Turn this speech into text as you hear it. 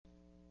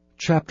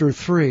Chapter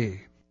 3.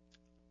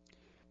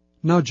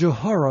 Now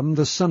Jehoram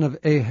the son of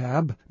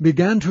Ahab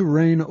began to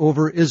reign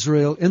over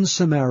Israel in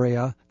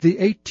Samaria the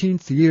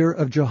 18th year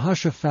of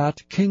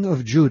Jehoshaphat king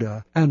of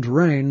Judah, and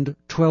reigned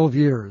 12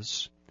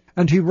 years.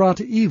 And he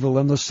wrought evil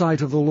in the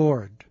sight of the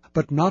Lord,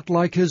 but not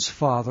like his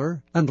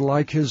father and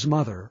like his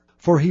mother,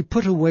 for he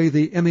put away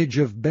the image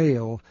of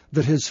Baal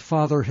that his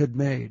father had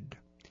made.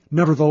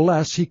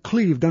 Nevertheless he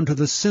cleaved unto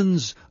the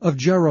sins of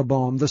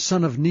Jeroboam the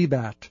son of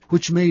Nebat,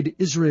 which made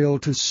Israel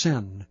to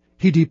sin.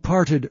 He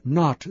departed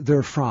not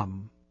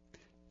therefrom.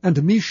 And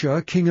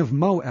Mesha king of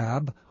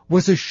Moab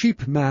was a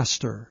sheep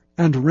master,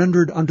 and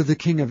rendered unto the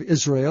king of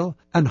Israel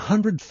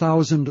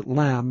 100,000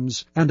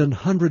 lambs and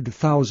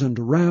 100,000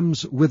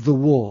 rams with the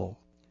wool.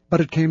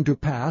 But it came to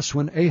pass,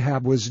 when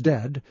Ahab was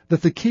dead,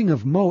 that the king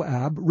of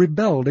Moab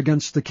rebelled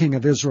against the king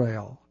of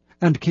Israel.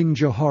 And King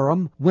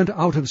Jehoram went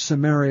out of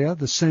Samaria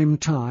the same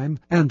time,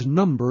 and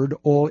numbered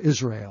all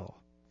Israel.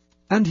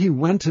 And he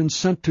went and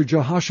sent to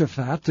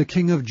Jehoshaphat the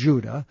king of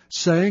Judah,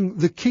 saying,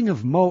 The king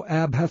of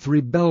Moab hath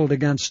rebelled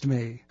against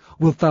me.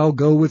 Wilt thou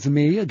go with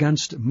me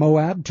against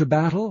Moab to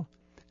battle?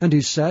 And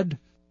he said,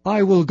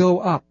 I will go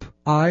up.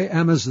 I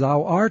am as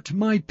thou art,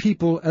 my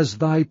people as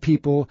thy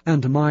people,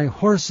 and my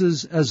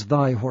horses as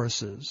thy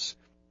horses.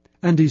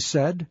 And he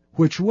said,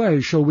 Which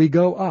way shall we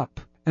go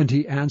up? And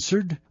he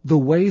answered, The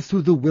way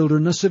through the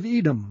wilderness of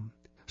Edom.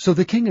 So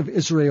the king of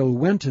Israel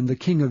went, and the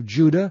king of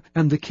Judah,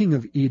 and the king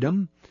of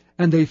Edom,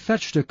 and they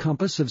fetched a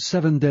compass of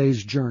 7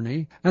 days'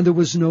 journey, and there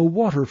was no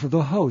water for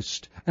the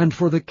host, and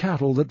for the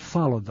cattle that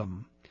followed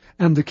them.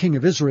 And the king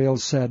of Israel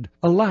said,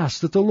 Alas,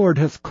 that the Lord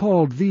hath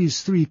called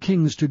these 3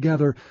 kings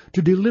together,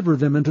 to deliver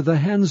them into the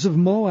hands of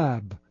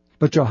Moab.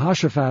 But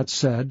Jehoshaphat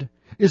said,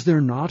 Is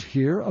there not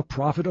here a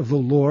prophet of the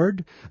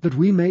Lord, that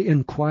we may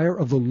inquire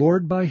of the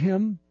Lord by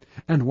him?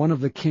 And one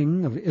of the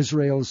king of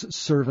Israel's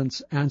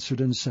servants answered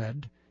and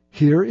said,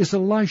 Here is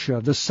Elisha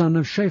the son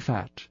of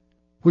Shaphat,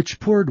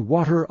 which poured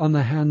water on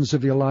the hands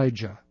of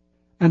Elijah.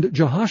 And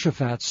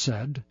Jehoshaphat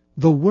said,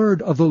 The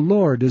word of the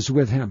Lord is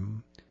with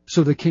him.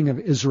 So the king of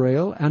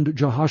Israel and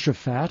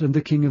Jehoshaphat and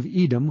the king of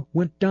Edom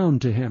went down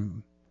to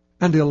him.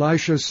 And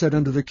Elisha said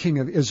unto the king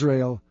of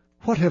Israel,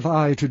 What have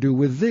I to do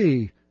with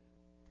thee?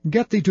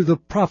 Get thee to the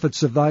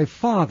prophets of thy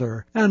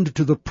father, and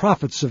to the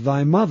prophets of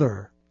thy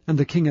mother. And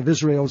the king of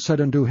Israel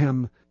said unto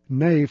him,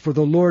 Nay, for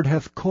the Lord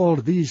hath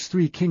called these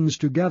 3 kings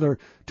together,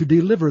 to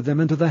deliver them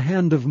into the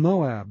hand of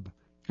Moab.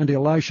 And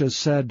Elisha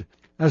said,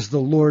 As the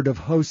Lord of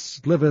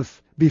hosts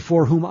liveth,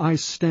 before whom I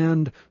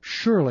stand,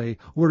 surely,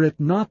 were it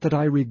not that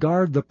I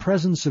regard the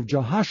presence of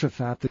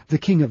Jehoshaphat, the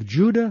king of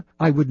Judah,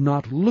 I would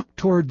not look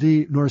toward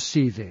thee nor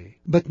see thee.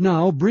 But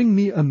now bring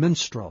me a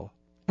minstrel.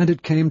 And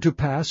it came to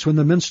pass, when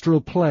the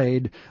minstrel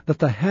played, that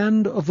the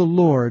hand of the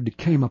Lord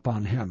came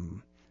upon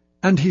him.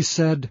 And he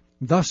said,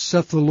 Thus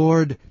saith the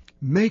Lord,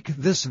 Make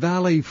this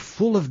valley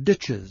full of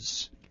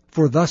ditches.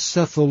 For thus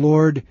saith the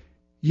Lord,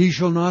 Ye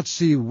shall not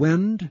see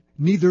wind,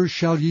 neither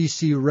shall ye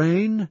see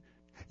rain,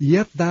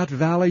 yet that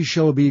valley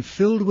shall be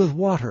filled with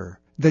water,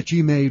 that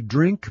ye may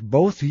drink,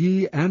 both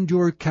ye and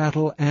your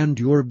cattle and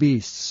your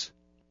beasts.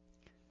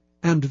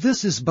 And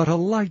this is but a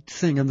light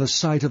thing in the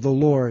sight of the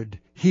Lord.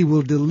 He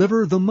will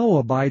deliver the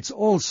Moabites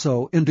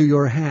also into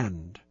your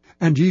hand.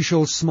 And ye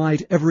shall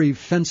smite every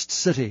fenced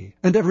city,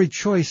 and every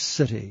choice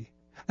city,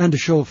 and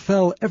shall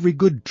fell every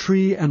good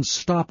tree, and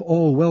stop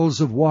all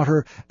wells of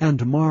water,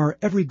 and mar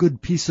every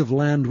good piece of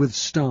land with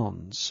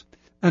stones.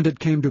 And it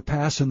came to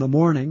pass in the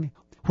morning,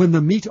 when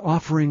the meat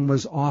offering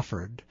was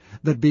offered,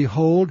 that,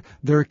 behold,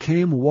 there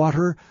came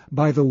water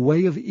by the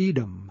way of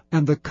Edom,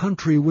 and the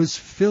country was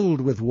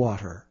filled with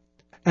water.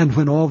 And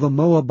when all the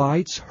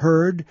Moabites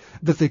heard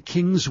that the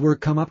kings were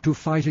come up to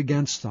fight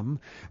against them,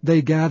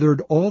 they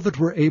gathered all that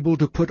were able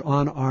to put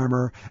on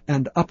armor,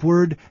 and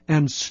upward,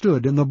 and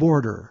stood in the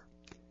border.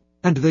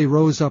 And they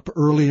rose up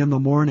early in the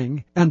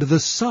morning, and the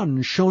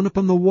sun shone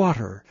upon the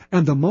water,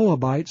 and the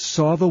Moabites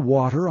saw the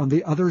water on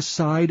the other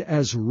side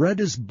as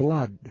red as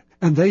blood.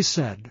 And they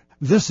said,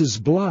 This is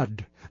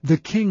blood. The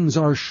kings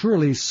are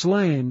surely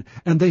slain,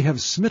 and they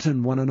have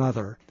smitten one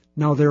another.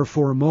 Now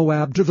therefore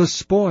Moab to the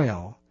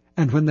spoil.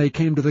 And when they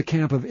came to the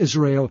camp of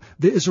Israel,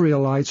 the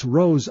Israelites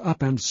rose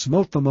up and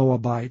smote the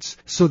Moabites,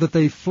 so that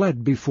they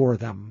fled before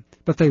them.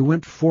 But they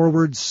went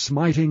forward,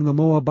 smiting the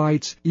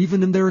Moabites,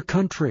 even in their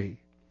country.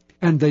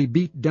 And they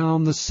beat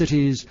down the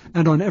cities,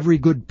 and on every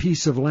good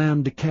piece of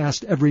land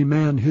cast every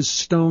man his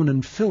stone,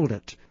 and filled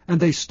it. And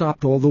they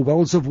stopped all the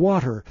wells of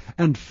water,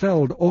 and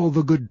felled all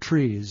the good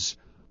trees.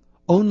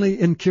 Only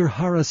in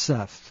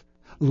Kirharaseth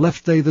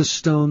left they the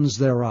stones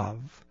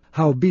thereof.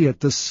 Howbeit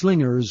the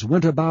slingers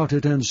went about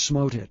it and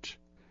smote it.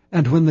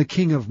 And when the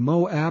king of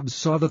Moab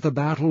saw that the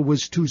battle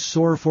was too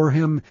sore for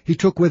him, he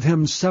took with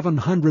him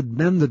 700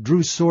 men that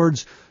drew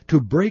swords, to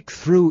break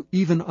through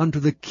even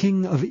unto the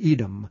king of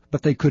Edom,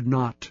 but they could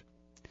not.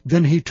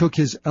 Then he took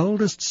his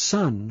eldest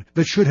son,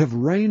 that should have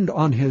reigned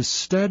on his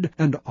stead,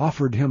 and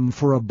offered him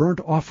for a burnt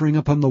offering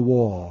upon the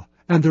wall.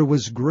 And there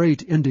was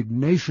great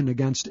indignation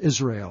against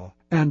Israel,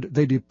 and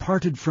they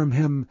departed from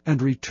him, and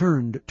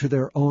returned to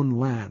their own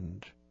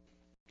land.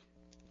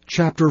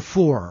 Chapter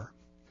 4.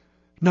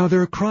 Now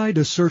there cried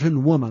a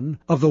certain woman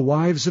of the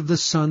wives of the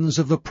sons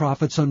of the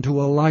prophets unto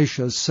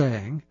Elisha,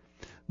 saying,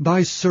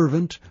 Thy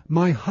servant,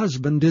 my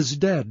husband, is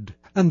dead,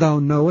 and thou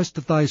knowest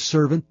that thy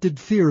servant did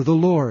fear the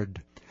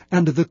Lord.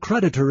 And the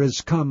creditor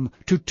is come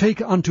to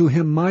take unto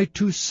him my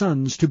 2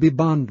 sons to be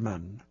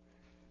bondmen.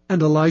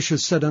 And Elisha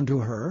said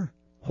unto her,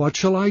 What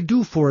shall I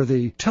do for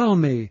thee? Tell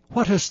me,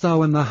 what hast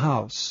thou in the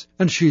house?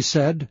 And she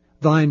said,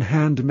 Thine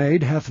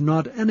handmaid hath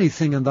not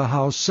anything in the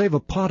house save a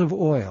pot of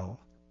oil.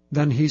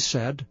 Then he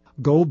said,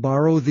 Go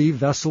borrow thee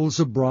vessels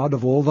abroad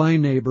of all thy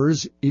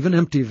neighbors, even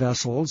empty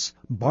vessels,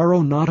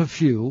 borrow not a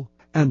few.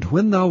 And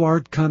when thou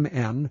art come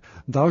in,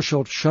 thou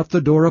shalt shut the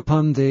door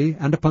upon thee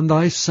and upon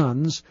thy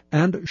sons,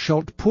 and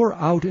shalt pour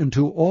out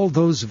into all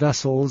those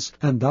vessels,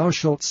 and thou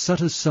shalt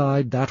set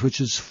aside that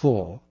which is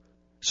full.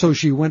 So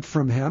she went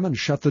from him, and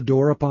shut the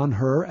door upon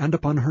her and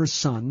upon her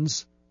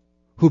sons,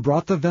 who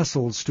brought the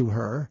vessels to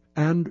her,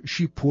 and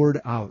she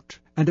poured out.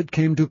 And it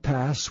came to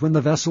pass, when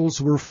the vessels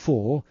were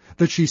full,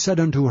 that she said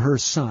unto her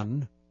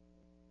son,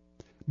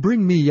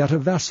 Bring me yet a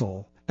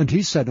vessel. And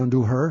he said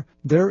unto her,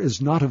 There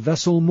is not a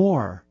vessel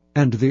more.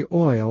 And the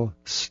oil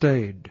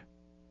stayed.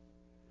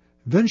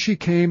 Then she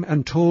came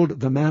and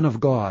told the man of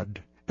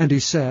God, and he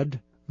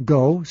said,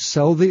 Go,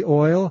 sell the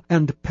oil,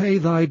 and pay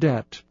thy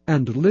debt,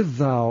 and live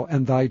thou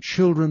and thy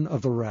children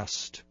of the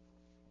rest.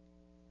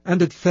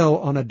 And it fell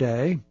on a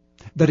day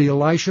that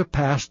Elisha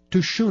passed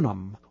to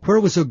Shunem, where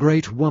was a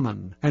great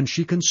woman, and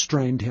she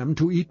constrained him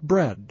to eat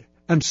bread.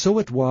 And so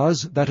it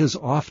was, that as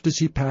oft as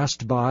he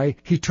passed by,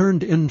 he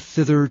turned in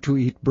thither to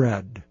eat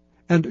bread.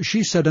 And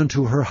she said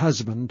unto her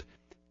husband,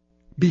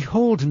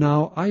 Behold,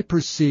 now I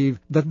perceive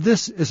that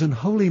this is an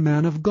holy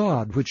man of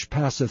God, which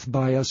passeth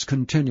by us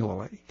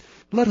continually.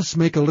 Let us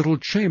make a little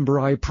chamber,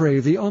 I pray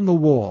thee, on the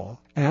wall,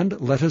 and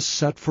let us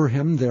set for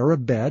him there a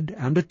bed,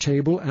 and a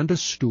table, and a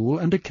stool,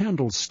 and a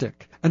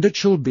candlestick. And it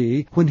shall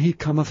be, when he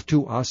cometh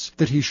to us,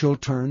 that he shall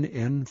turn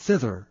in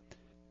thither.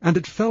 And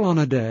it fell on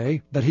a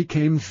day that he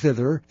came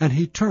thither, and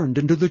he turned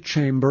into the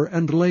chamber,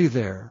 and lay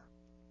there.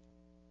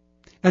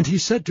 And he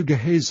said to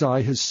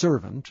Gehazi his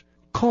servant,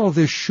 Call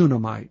this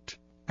Shunammite.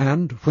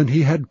 And when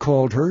he had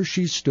called her,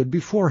 she stood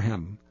before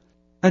him.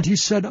 And he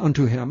said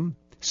unto him,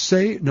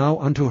 Say now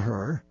unto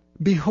her,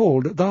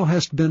 Behold, thou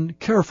hast been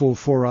careful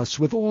for us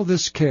with all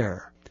this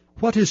care.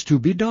 What is to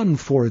be done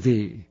for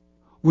thee?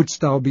 Wouldst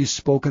thou be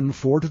spoken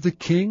for to the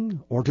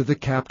king, or to the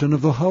captain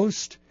of the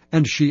host?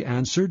 And she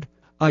answered,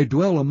 I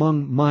dwell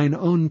among mine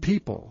own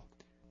people.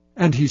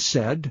 And he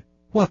said,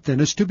 What then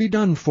is to be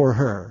done for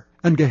her?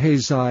 And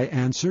Gehazi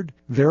answered,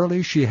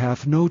 Verily she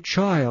hath no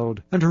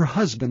child, and her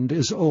husband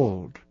is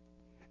old.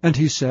 And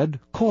he said,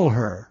 Call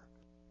her.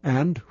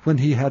 And when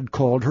he had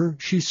called her,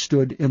 she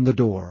stood in the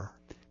door.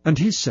 And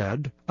he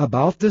said,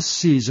 About this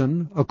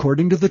season,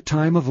 according to the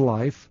time of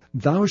life,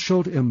 thou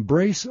shalt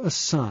embrace a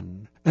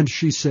son. And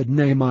she said,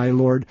 Nay, my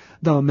lord,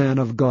 thou man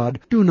of God,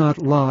 do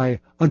not lie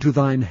unto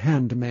thine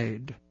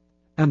handmaid.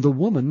 And the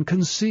woman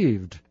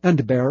conceived,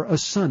 and bare a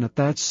son at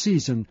that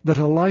season that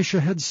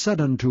Elisha had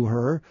said unto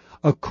her,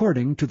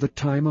 according to the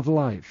time of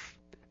life.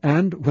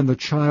 And when the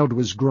child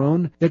was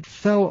grown, it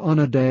fell on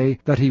a day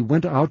that he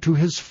went out to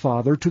his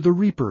father to the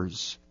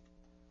reapers.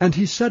 And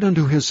he said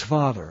unto his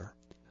father,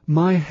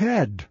 My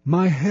head,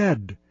 my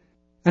head.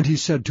 And he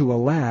said to a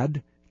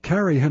lad,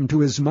 Carry him to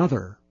his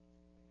mother.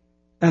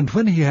 And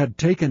when he had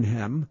taken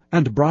him,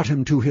 and brought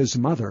him to his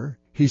mother,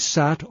 he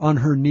sat on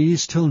her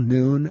knees till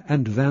noon,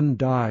 and then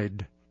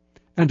died.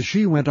 And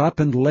she went up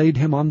and laid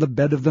him on the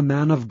bed of the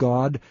man of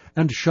God,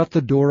 and shut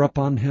the door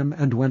upon him,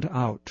 and went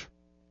out.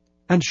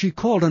 And she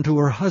called unto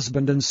her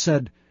husband, and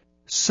said,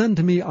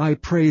 Send me, I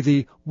pray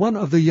thee, one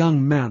of the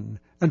young men,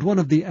 and one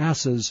of the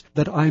asses,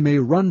 that I may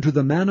run to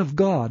the man of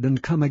God,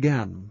 and come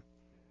again.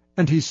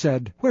 And he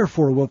said,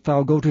 Wherefore wilt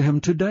thou go to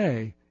him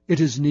today? It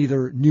is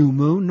neither new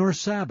moon nor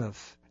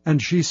Sabbath.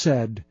 And she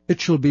said, It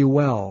shall be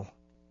well.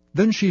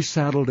 Then she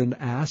saddled an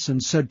ass,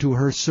 and said to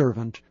her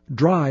servant,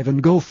 Drive,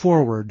 and go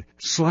forward.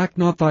 Slack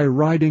not thy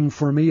riding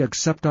for me,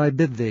 except I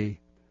bid thee.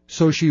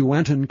 So she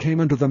went and came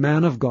unto the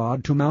man of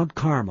God to Mount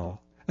Carmel.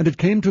 And it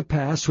came to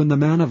pass, when the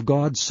man of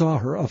God saw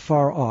her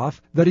afar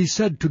off, that he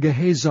said to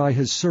Gehazi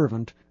his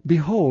servant,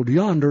 Behold,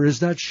 yonder is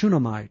that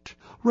Shunammite.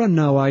 Run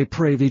now, I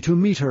pray thee, to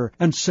meet her,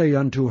 and say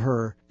unto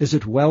her, Is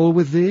it well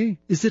with thee?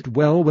 Is it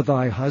well with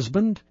thy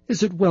husband?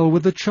 Is it well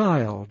with the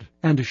child?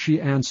 And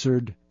she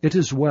answered, It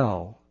is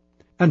well.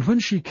 And when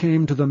she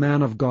came to the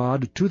man of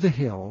God to the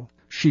hill,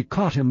 she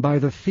caught him by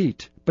the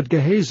feet. But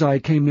Gehazi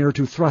came near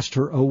to thrust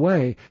her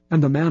away,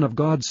 and the man of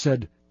God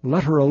said,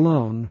 Let her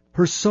alone,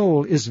 her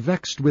soul is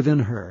vexed within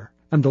her,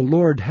 and the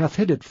Lord hath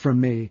hid it from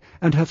me,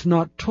 and hath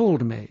not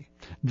told me.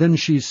 Then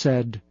she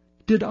said,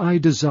 Did I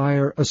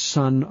desire a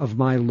son of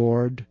my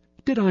Lord?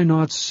 Did I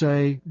not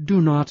say,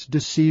 Do not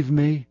deceive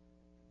me?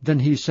 Then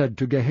he said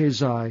to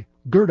Gehazi,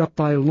 Gird up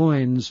thy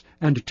loins,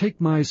 and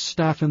take my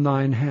staff in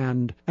thine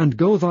hand, and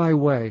go thy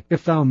way.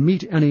 If thou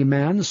meet any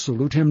man,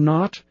 salute him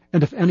not,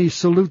 and if any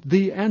salute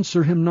thee,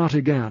 answer him not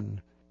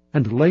again.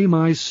 And lay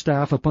my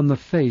staff upon the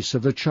face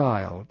of the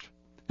child.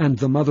 And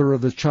the mother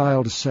of the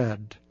child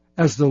said,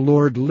 As the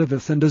Lord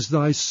liveth, and as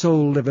thy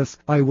soul liveth,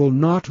 I will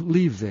not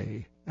leave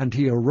thee. And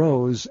he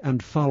arose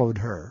and followed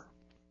her.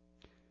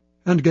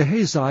 And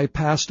Gehazi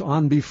passed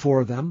on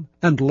before them,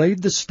 and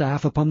laid the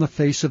staff upon the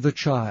face of the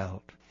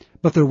child.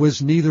 But there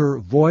was neither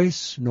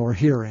voice nor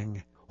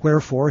hearing.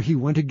 Wherefore he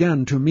went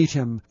again to meet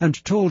him,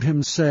 and told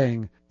him,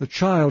 saying, The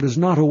child is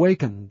not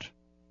awakened.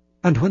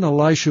 And when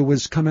Elisha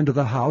was come into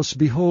the house,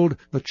 behold,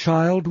 the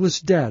child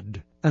was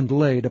dead, and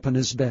laid upon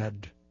his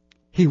bed.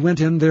 He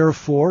went in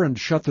therefore, and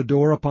shut the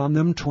door upon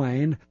them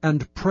twain,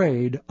 and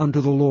prayed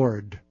unto the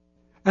Lord.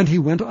 And he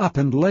went up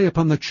and lay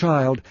upon the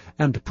child,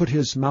 and put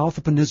his mouth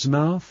upon his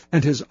mouth,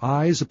 and his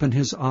eyes upon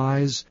his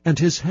eyes, and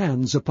his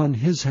hands upon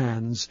his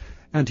hands.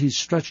 And he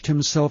stretched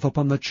himself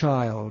upon the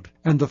child,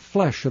 and the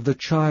flesh of the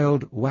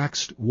child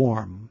waxed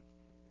warm.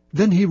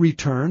 Then he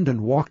returned and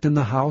walked in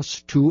the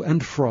house to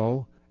and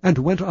fro, and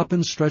went up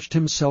and stretched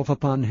himself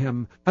upon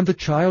him. And the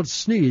child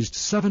sneezed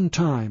 7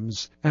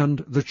 times,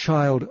 and the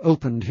child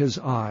opened his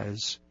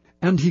eyes.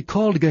 And he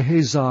called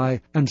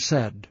Gehazi, and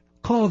said,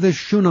 Call this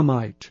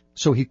Shunammite.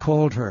 So he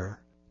called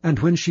her. And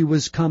when she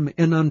was come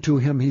in unto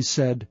him, he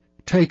said,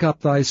 Take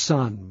up thy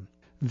son.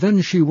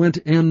 Then she went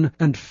in,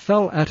 and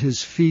fell at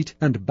his feet,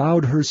 and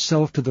bowed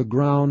herself to the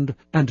ground,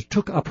 and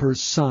took up her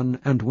son,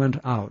 and went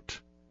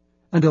out.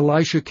 And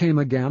Elisha came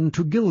again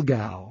to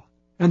Gilgal,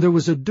 and there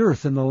was a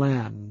dearth in the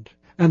land,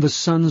 and the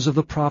sons of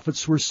the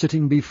prophets were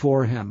sitting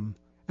before him.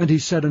 And he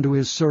said unto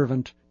his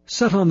servant,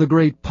 Set on the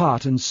great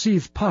pot, and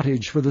seethe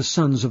pottage for the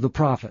sons of the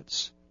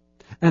prophets.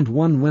 And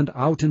one went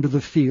out into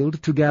the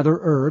field to gather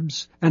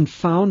herbs, and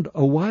found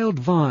a wild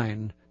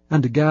vine,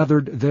 and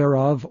gathered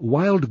thereof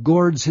wild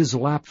gourds his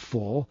lap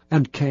full,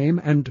 and came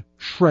and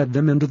shred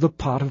them into the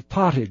pot of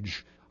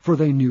pottage, for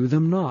they knew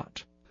them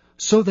not.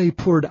 So they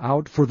poured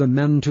out for the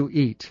men to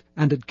eat.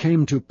 And it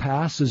came to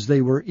pass, as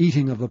they were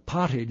eating of the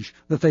pottage,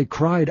 that they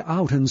cried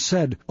out and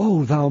said,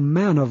 O thou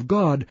man of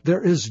God,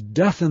 there is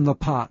death in the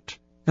pot.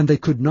 And they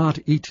could not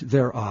eat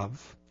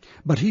thereof.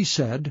 But he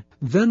said,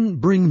 Then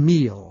bring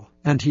meal.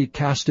 And he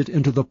cast it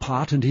into the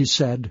pot, and he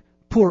said,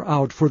 Pour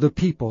out for the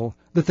people,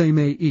 that they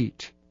may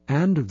eat.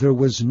 And there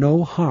was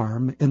no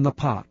harm in the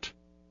pot.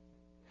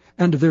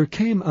 And there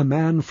came a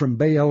man from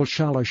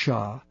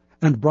Baal-Shalishah,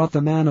 and brought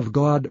the man of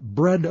God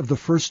bread of the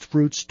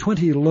firstfruits,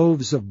 20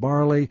 loaves of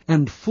barley,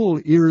 and full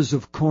ears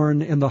of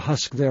corn in the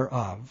husk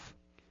thereof.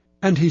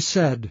 And he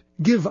said,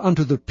 Give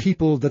unto the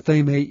people, that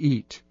they may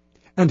eat.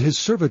 And his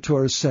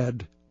servitor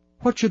said,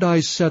 What should I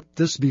set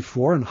this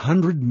before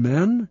 100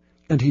 men?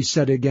 And he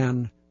said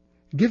again,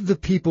 Give the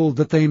people,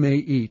 that they may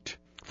eat.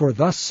 For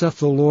thus saith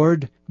the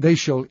Lord, They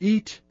shall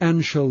eat,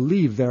 and shall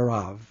leave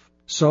thereof.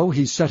 So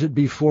he set it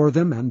before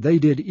them, and they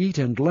did eat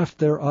and left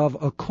thereof,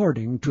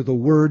 according to the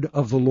word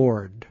of the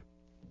Lord.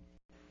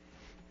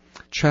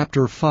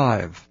 Chapter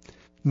 5.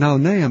 Now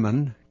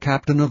Naaman,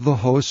 captain of the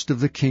host of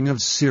the king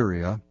of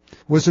Syria,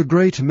 was a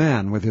great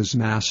man with his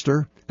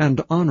master, and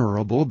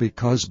honorable,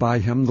 because by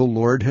him the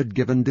Lord had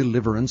given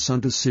deliverance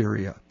unto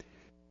Syria.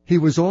 He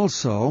was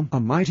also a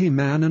mighty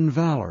man in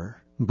valor,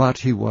 but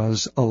he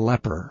was a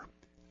leper.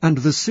 And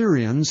the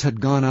Syrians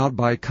had gone out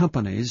by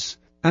companies,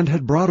 and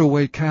had brought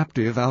away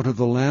captive out of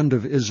the land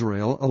of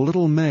Israel a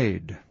little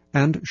maid,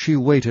 and she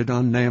waited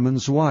on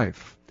Naaman's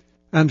wife.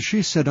 And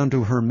she said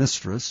unto her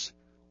mistress,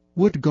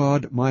 Would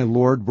God my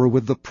Lord were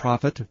with the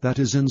prophet that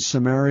is in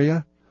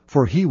Samaria,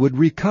 for he would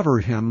recover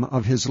him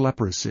of his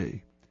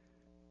leprosy.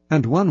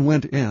 And one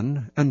went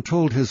in, and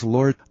told his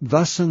lord,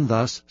 Thus and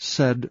thus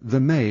said the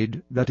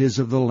maid that is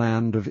of the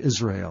land of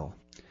Israel.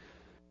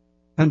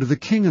 And the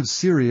king of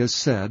Syria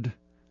said,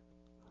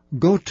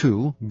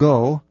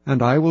 Go,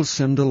 and I will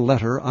send a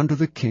letter unto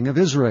the king of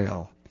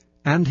Israel.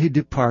 And he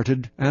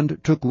departed, and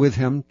took with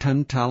him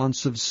 10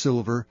 talents of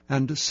silver,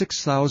 and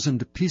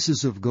 6,000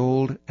 pieces of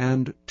gold,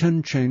 and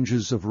 10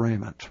 changes of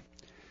raiment.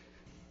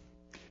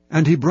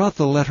 And he brought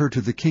the letter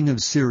to the king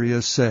of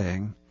Syria,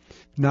 saying,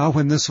 Now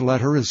when this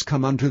letter is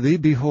come unto thee,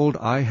 behold,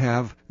 I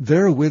have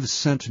therewith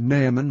sent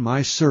Naaman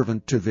my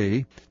servant to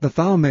thee, that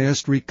thou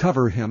mayest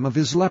recover him of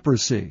his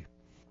leprosy.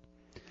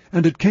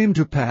 And it came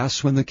to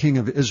pass, when the king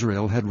of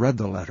Israel had read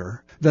the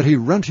letter, that he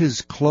rent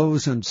his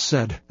clothes, and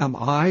said, Am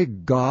I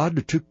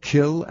God to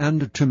kill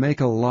and to make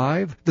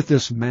alive, that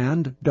this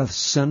man doth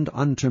send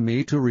unto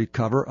me to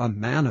recover a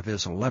man of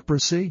his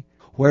leprosy?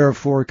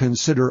 Wherefore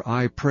consider,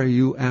 I pray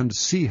you, and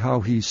see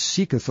how he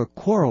seeketh a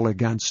quarrel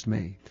against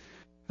me.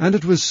 And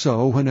it was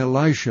so, when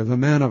Elisha the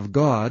man of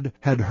God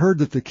had heard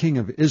that the king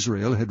of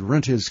Israel had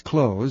rent his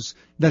clothes,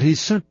 that he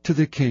sent to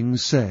the king,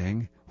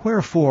 saying,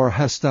 Wherefore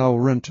hast thou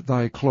rent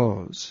thy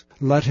clothes?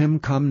 Let him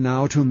come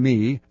now to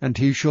me, and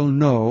he shall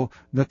know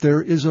that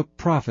there is a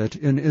prophet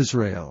in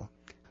Israel.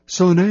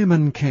 So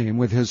Naaman came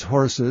with his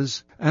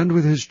horses and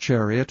with his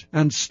chariot,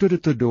 and stood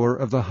at the door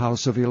of the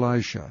house of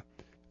Elisha.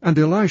 And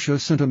Elisha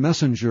sent a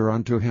messenger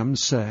unto him,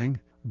 saying,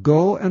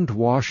 Go and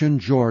wash in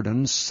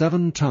Jordan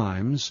 7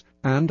 times,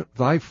 and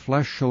thy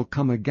flesh shall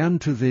come again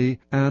to thee,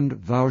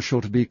 and thou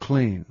shalt be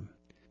clean.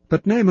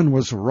 But Naaman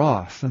was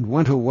wroth, and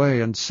went away,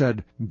 and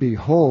said,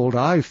 Behold,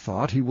 I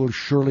thought he will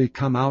surely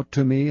come out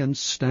to me, and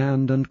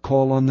stand and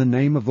call on the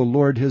name of the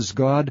Lord his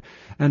God,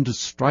 and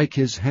strike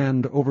his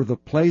hand over the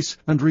place,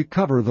 and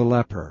recover the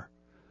leper.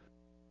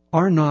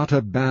 Are not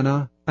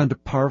Abana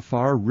and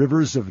Parphar,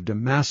 rivers of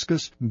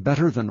Damascus,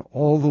 better than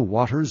all the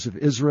waters of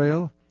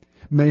Israel?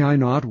 May I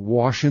not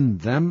wash in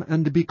them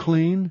and be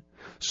clean?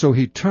 So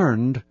he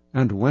turned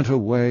and went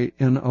away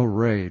in a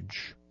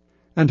rage.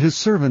 And his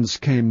servants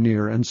came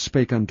near, and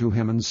spake unto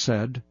him, and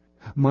said,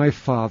 My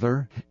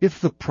father, if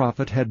the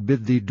prophet had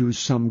bid thee do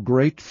some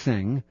great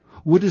thing,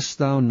 wouldest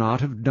thou not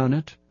have done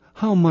it?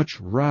 How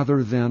much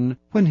rather then,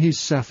 when he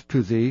saith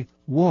to thee,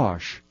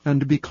 Wash,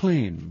 and be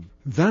clean?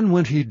 Then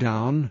went he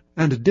down,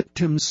 and dipped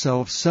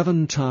himself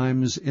 7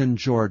 times in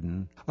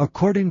Jordan,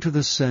 according to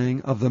the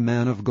saying of the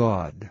man of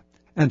God.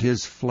 And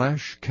his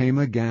flesh came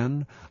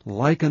again,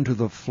 like unto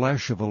the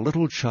flesh of a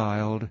little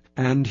child,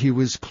 and he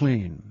was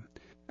clean.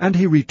 And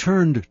he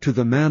returned to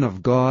the man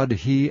of God,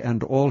 he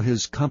and all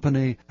his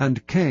company,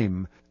 and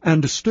came,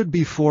 and stood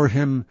before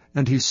him,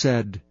 and he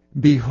said,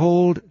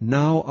 Behold,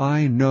 now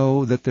I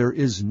know that there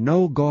is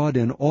no God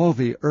in all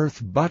the earth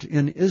but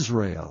in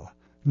Israel.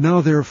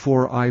 Now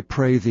therefore I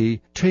pray thee,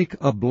 take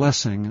a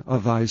blessing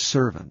of thy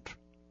servant.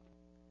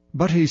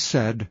 But he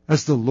said,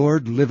 As the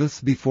Lord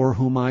liveth before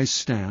whom I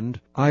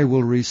stand, I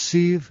will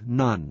receive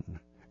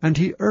none. And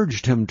he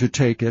urged him to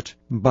take it,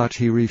 but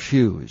he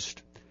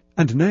refused.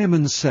 And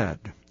Naaman said,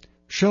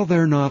 Shall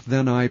there not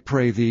then, I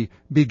pray thee,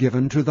 be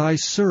given to thy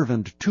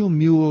servant 2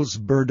 mules'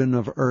 burden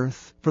of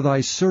earth? For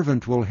thy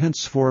servant will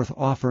henceforth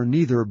offer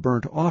neither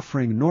burnt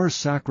offering nor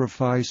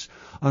sacrifice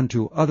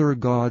unto other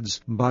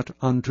gods, but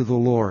unto the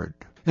Lord.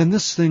 In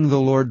this thing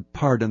the Lord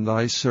pardon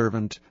thy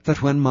servant,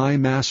 that when my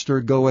master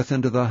goeth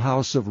into the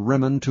house of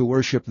Rimmon to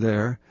worship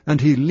there,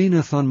 and he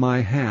leaneth on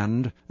my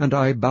hand, and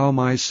I bow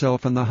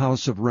myself in the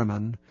house of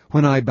Rimmon,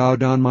 when I bow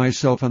down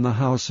myself in the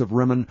house of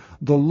Rimmon,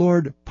 the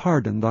Lord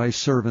pardon thy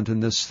servant in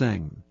this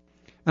thing.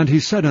 And he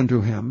said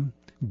unto him,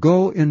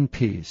 Go in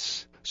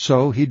peace.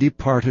 So he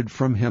departed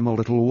from him a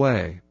little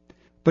way.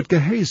 But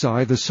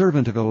Gehazi, the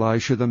servant of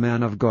Elisha the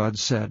man of God,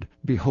 said,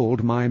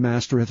 Behold, my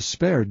master hath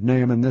spared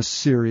Naaman this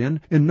Syrian,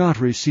 in not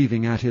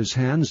receiving at his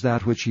hands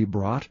that which he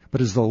brought.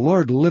 But as the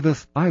Lord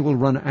liveth, I will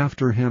run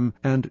after him,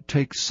 and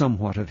take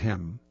somewhat of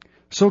him.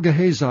 So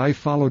Gehazi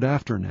followed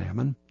after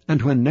Naaman.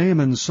 And when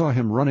Naaman saw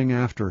him running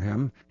after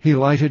him, he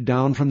lighted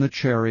down from the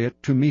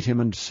chariot to meet him,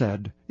 and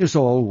said, Is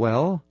all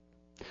well?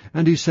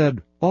 And he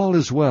said, All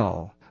is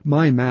well.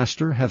 My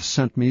master hath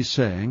sent me,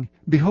 saying,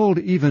 Behold,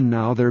 even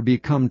now there be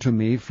come to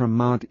me from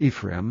Mount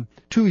Ephraim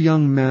 2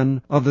 young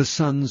men of the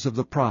sons of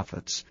the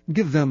prophets.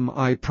 Give them,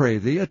 I pray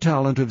thee, a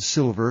talent of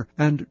silver,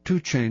 and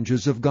 2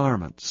 changes of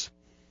garments.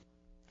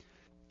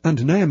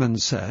 And Naaman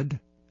said,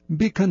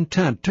 Be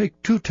content,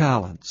 take 2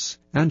 talents.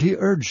 And he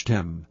urged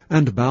him,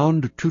 and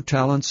bound 2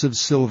 talents of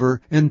silver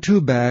in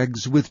 2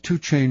 bags with 2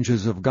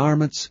 changes of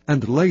garments,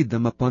 and laid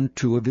them upon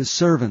 2 of his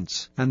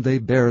servants, and they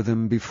bare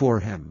them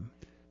before him.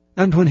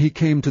 And when he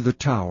came to the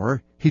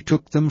tower, he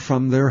took them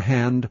from their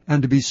hand,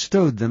 and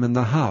bestowed them in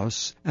the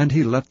house, and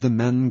he let the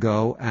men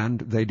go,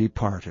 and they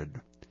departed.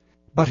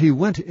 But he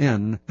went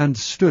in, and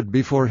stood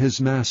before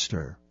his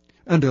master.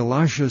 And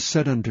Elisha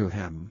said unto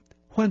him,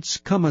 Whence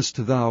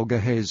comest thou,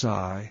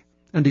 Gehazi?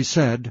 And he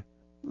said,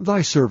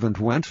 Thy servant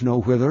went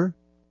no whither.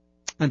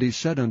 And he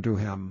said unto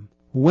him,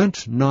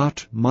 Went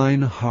not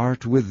mine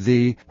heart with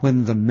thee,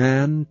 when the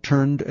man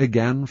turned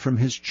again from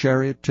his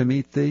chariot to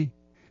meet thee?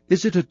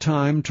 Is it a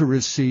time to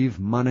receive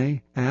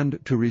money, and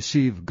to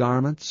receive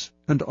garments,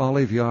 and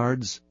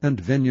oliveyards,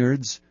 and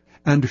vineyards,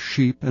 and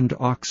sheep, and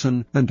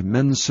oxen, and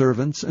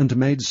men-servants, and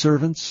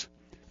maidservants?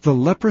 The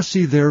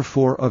leprosy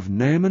therefore of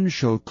Naaman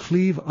shall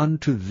cleave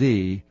unto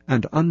thee,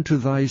 and unto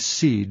thy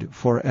seed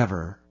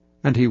forever.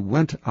 And he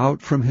went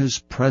out from his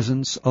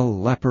presence a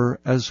leper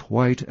as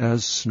white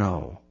as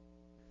snow.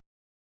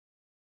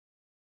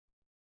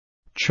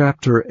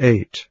 Chapter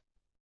 8.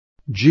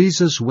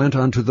 Jesus went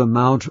unto the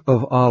Mount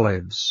of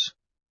Olives.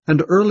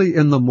 And early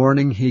in the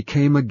morning he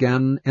came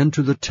again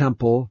into the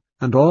temple,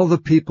 and all the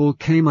people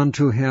came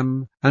unto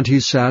him, and he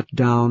sat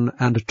down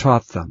and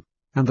taught them.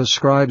 And the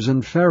scribes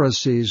and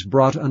Pharisees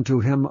brought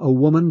unto him a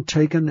woman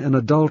taken in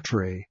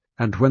adultery.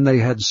 And when they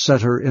had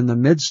set her in the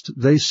midst,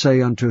 they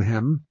say unto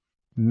him,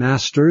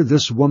 Master,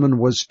 this woman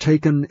was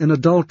taken in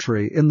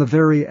adultery in the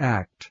very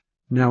act.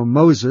 Now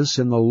Moses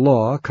in the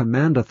law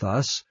commandeth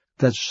us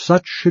that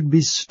such should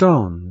be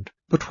stoned.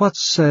 But what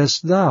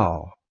sayest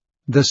thou?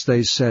 This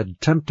they said,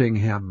 tempting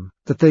him,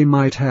 that they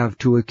might have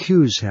to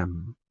accuse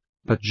him.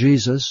 But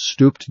Jesus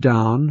stooped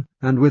down,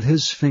 and with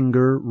his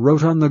finger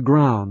wrote on the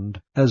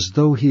ground, as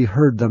though he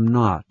heard them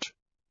not.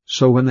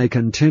 So when they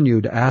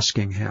continued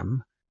asking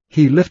him,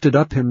 he lifted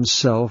up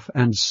himself,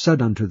 and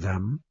said unto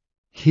them,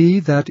 He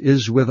that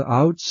is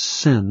without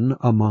sin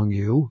among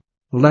you,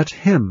 let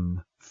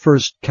him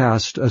first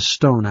cast a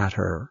stone at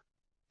her.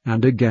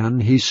 And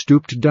again he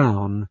stooped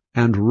down,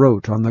 and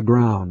wrote on the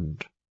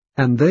ground.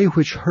 And they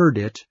which heard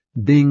it,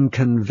 being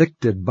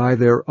convicted by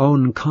their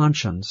own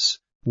conscience,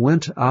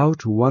 went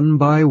out one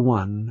by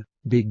one,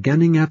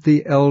 beginning at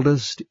the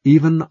eldest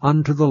even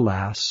unto the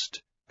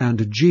last,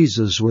 and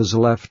Jesus was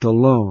left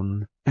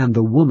alone, and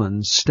the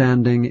woman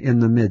standing in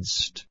the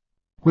midst.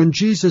 When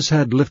Jesus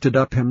had lifted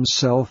up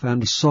himself,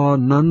 and saw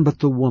none but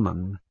the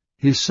woman,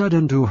 he said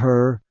unto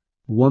her,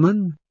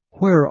 Woman,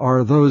 where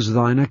are those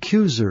thine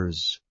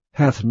accusers?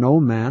 Hath no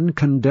man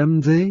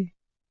condemned thee?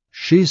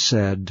 She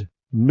said,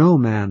 No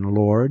man,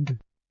 Lord.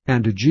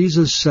 And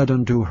Jesus said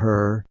unto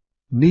her,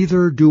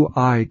 Neither do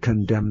I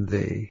condemn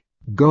thee.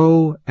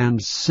 Go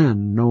and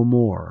sin no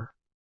more.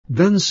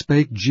 Then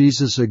spake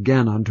Jesus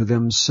again unto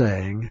them,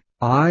 saying,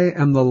 I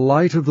am the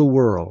light of the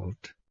world.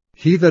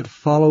 He that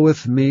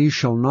followeth me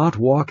shall not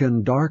walk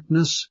in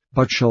darkness,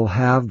 but shall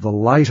have the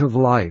light of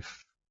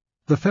life.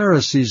 The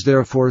Pharisees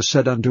therefore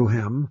said unto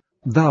him,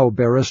 Thou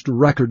bearest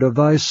record of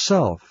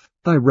thyself.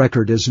 Thy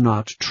record is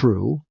not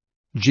true.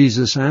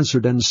 Jesus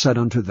answered and said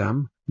unto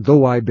them,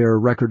 Though I bear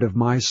record of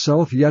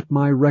myself, yet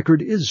my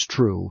record is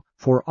true.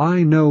 For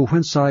I know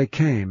whence I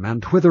came,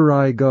 and whither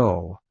I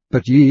go.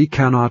 But ye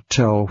cannot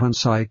tell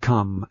whence I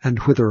come, and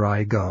whither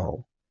I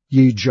go.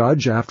 Ye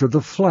judge after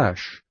the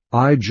flesh.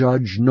 I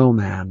judge no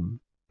man.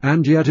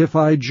 And yet if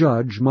I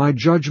judge, my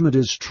judgment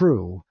is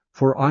true.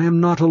 For I am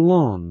not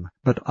alone,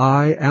 but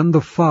I and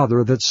the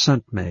Father that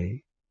sent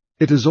me.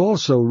 It is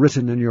also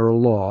written in your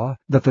law,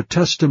 that the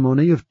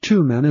testimony of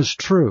 2 men is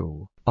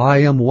true. I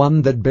am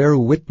one that bear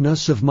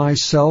witness of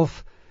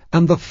myself,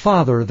 and the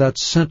Father that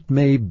sent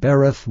me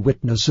beareth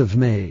witness of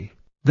me.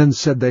 Then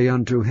said they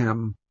unto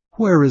him,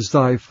 Where is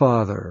thy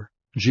Father?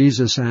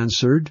 Jesus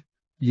answered,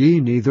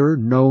 Ye neither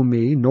know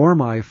me nor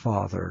my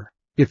Father.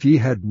 If ye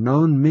had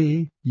known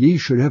me, ye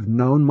should have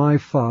known my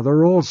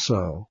Father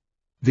also.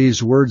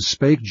 These words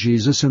spake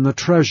Jesus in the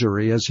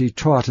treasury as he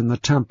taught in the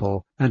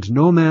temple, and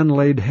no man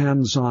laid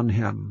hands on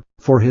him,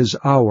 for his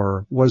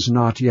hour was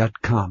not yet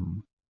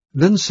come.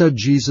 Then said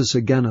Jesus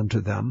again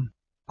unto them,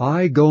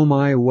 I go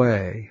my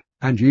way,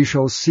 and ye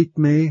shall seek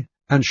me,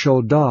 and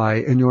shall die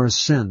in your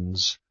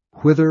sins.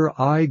 Whither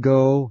I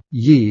go,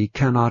 ye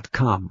cannot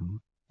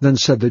come. Then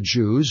said the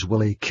Jews,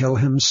 Will he kill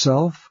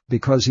himself,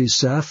 because he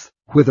saith,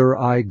 Whither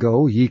I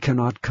go, ye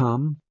cannot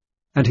come?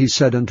 And he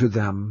said unto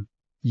them,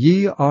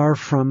 Ye are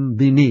from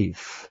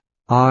beneath,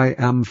 I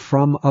am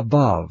from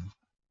above.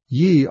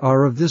 Ye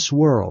are of this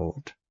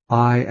world,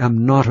 I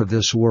am not of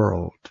this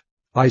world.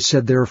 I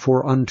said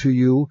therefore unto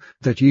you,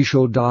 that ye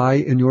shall die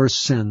in your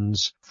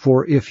sins,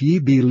 for if ye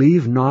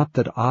believe not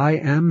that I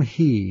am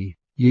he,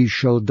 ye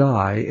shall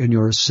die in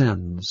your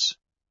sins.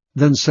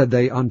 Then said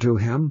they unto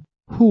him,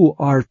 Who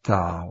art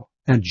thou?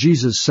 And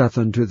Jesus saith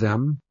unto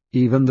them,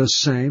 Even the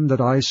same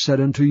that I said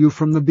unto you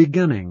from the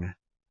beginning.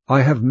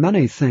 I have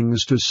many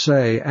things to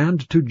say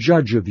and to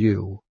judge of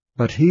you,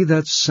 but he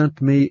that sent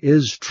me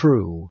is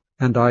true,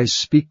 and I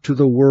speak to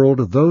the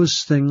world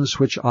those things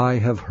which I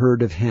have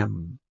heard of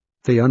him.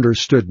 They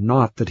understood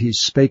not that he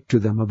spake to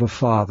them of a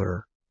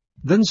Father.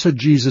 Then said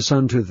Jesus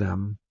unto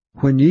them,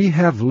 When ye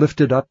have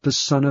lifted up the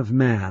Son of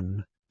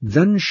Man,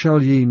 then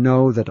shall ye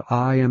know that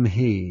I am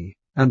he,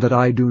 and that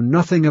I do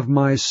nothing of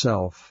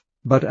myself,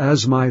 but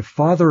as my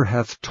Father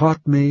hath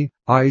taught me,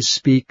 I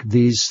speak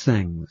these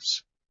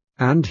things.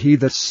 And he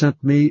that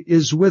sent me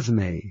is with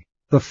me.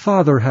 The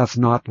Father hath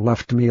not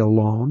left me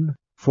alone,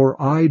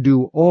 for I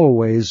do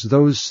always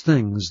those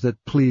things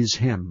that please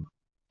him.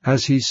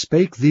 As he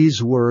spake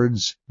these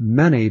words,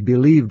 many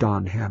believed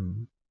on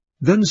him.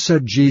 Then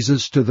said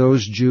Jesus to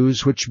those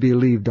Jews which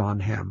believed on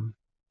him,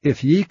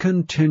 If ye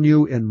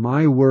continue in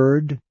my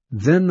word,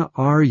 then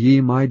are ye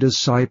my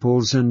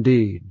disciples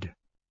indeed.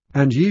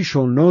 And ye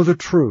shall know the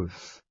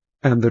truth,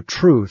 and the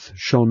truth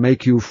shall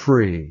make you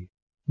free.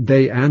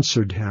 They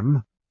answered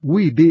him,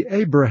 We be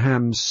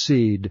Abraham's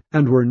seed,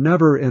 and were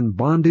never in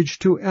bondage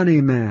to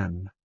any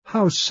man.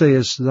 How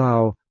sayest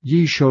thou,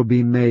 Ye shall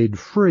be made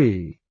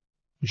free?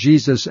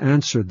 Jesus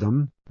answered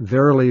them,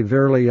 Verily,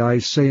 verily, I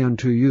say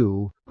unto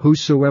you,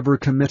 Whosoever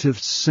committeth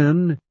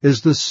sin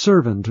is the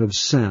servant of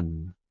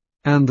sin.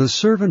 And the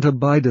servant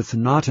abideth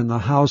not in the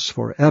house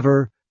for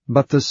ever,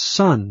 but the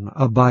Son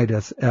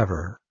abideth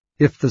ever.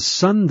 If the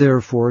Son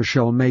therefore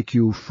shall make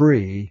you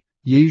free,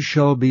 ye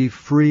shall be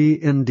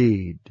free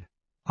indeed.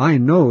 I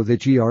know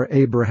that ye are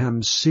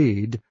Abraham's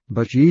seed,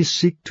 but ye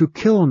seek to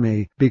kill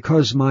me,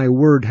 because my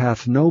word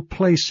hath no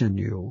place in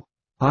you.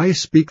 I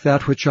speak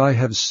that which I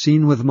have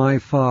seen with my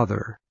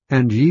Father,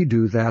 and ye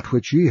do that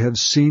which ye have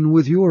seen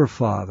with your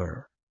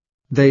father.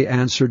 They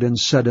answered and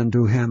said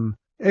unto him,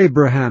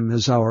 Abraham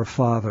is our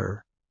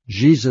father.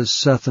 Jesus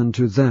saith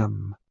unto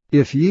them,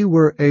 If ye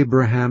were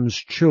Abraham's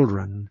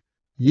children,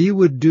 ye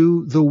would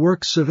do the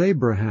works of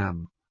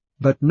Abraham.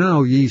 But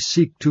now ye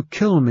seek to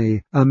kill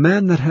me, a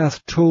man that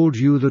hath told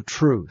you the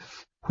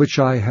truth, which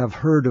I have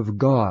heard of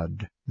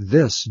God.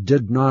 This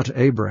did not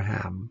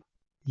Abraham.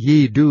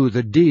 Ye do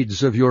the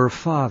deeds of your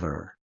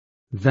father.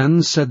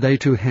 Then said they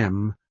to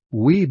him,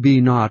 We be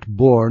not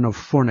born of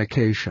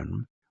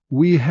fornication.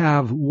 We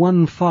have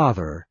one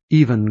Father,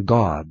 even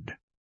God.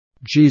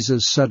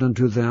 Jesus said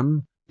unto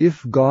them,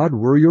 If God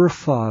were your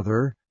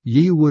Father,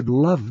 ye would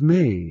love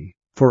me,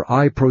 For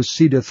I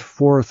proceedeth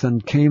forth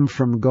and came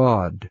from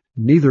God,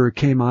 neither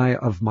came I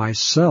of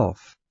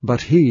myself,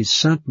 but he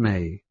sent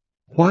me.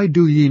 Why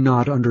do ye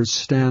not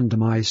understand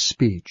my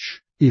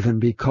speech, even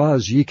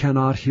because ye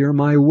cannot hear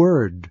my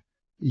word?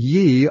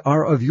 Ye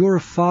are of your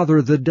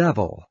father the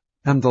devil,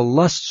 and the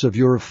lusts of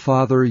your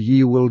father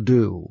ye will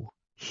do.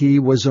 He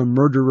was a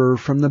murderer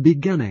from the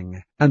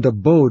beginning, and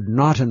abode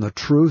not in the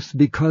truth,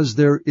 because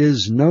there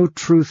is no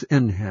truth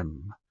in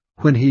him.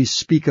 When he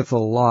speaketh a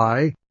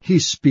lie, he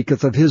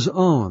speaketh of his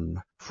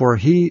own, for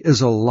he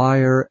is a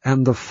liar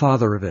and the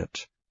father of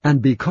it.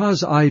 And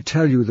because I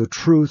tell you the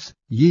truth,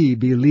 ye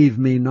believe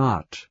me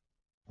not.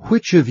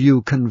 Which of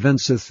you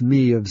convinceth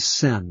me of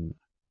sin?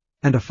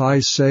 And if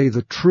I say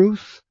the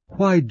truth,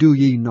 why do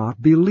ye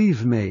not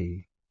believe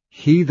me?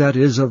 He that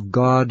is of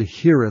God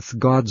heareth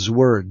God's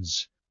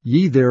words.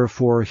 Ye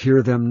therefore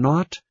hear them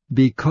not,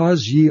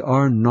 because ye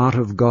are not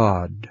of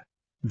God.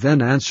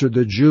 Then answered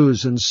the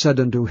Jews and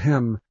said unto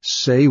him,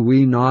 Say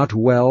we not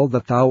well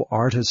that thou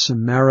art a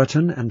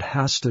Samaritan, and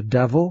hast a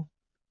devil?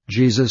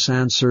 Jesus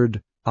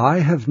answered,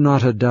 I have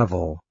not a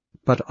devil,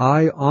 but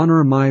I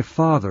honor my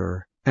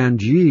Father, and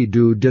ye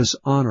do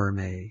dishonor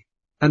me.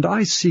 And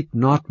I seek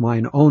not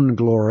mine own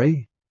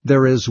glory.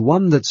 There is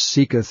one that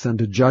seeketh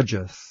and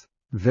judgeth.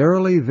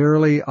 Verily,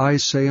 verily, I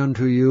say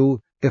unto you,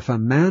 if a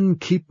man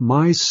keep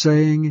my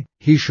saying,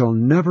 he shall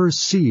never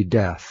see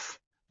death.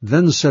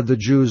 Then said the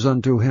Jews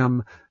unto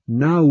him,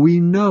 Now we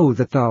know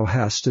that thou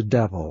hast a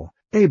devil.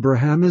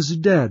 Abraham is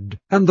dead,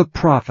 and the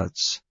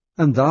prophets.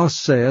 And thou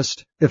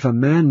sayest, If a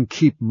man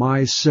keep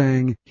my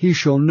saying, he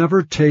shall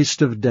never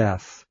taste of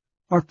death.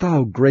 Art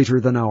thou greater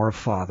than our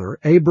father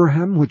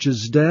Abraham, which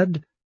is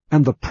dead?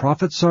 And the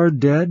prophets are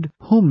dead?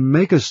 Whom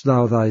makest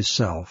thou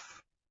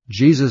thyself?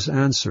 Jesus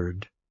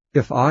answered,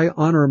 If I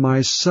honor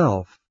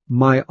myself,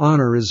 my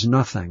honor is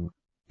nothing.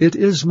 It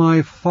is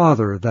my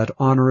Father that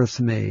honoreth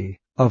me,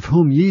 of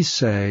whom ye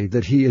say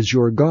that he is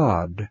your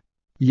God.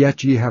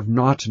 Yet ye have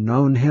not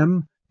known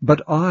him,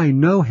 but I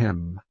know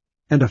him.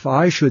 And if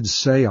I should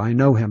say I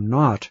know him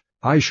not,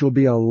 I shall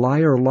be a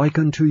liar like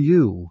unto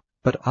you.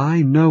 But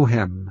I know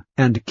him,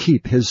 and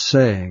keep his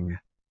saying.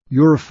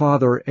 Your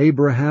father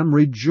Abraham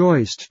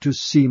rejoiced to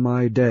see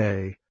my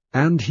day,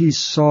 and he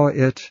saw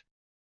it,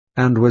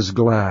 and was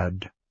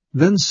glad.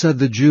 Then said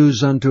the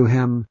Jews unto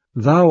him,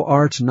 Thou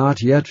art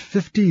not yet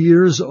 50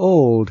 years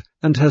old,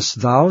 and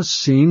hast thou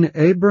seen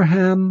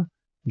Abraham?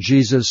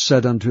 Jesus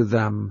said unto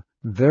them,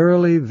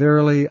 Verily,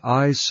 verily,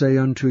 I say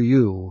unto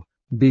you,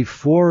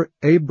 before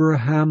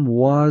Abraham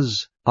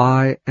was,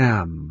 I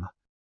am.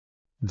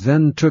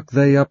 Then took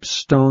they up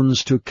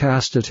stones to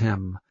cast at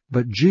him,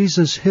 but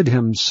Jesus hid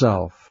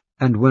himself,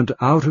 and went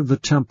out of the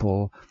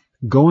temple,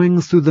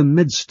 going through the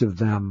midst of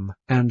them,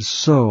 and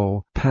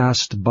so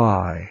passed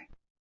by.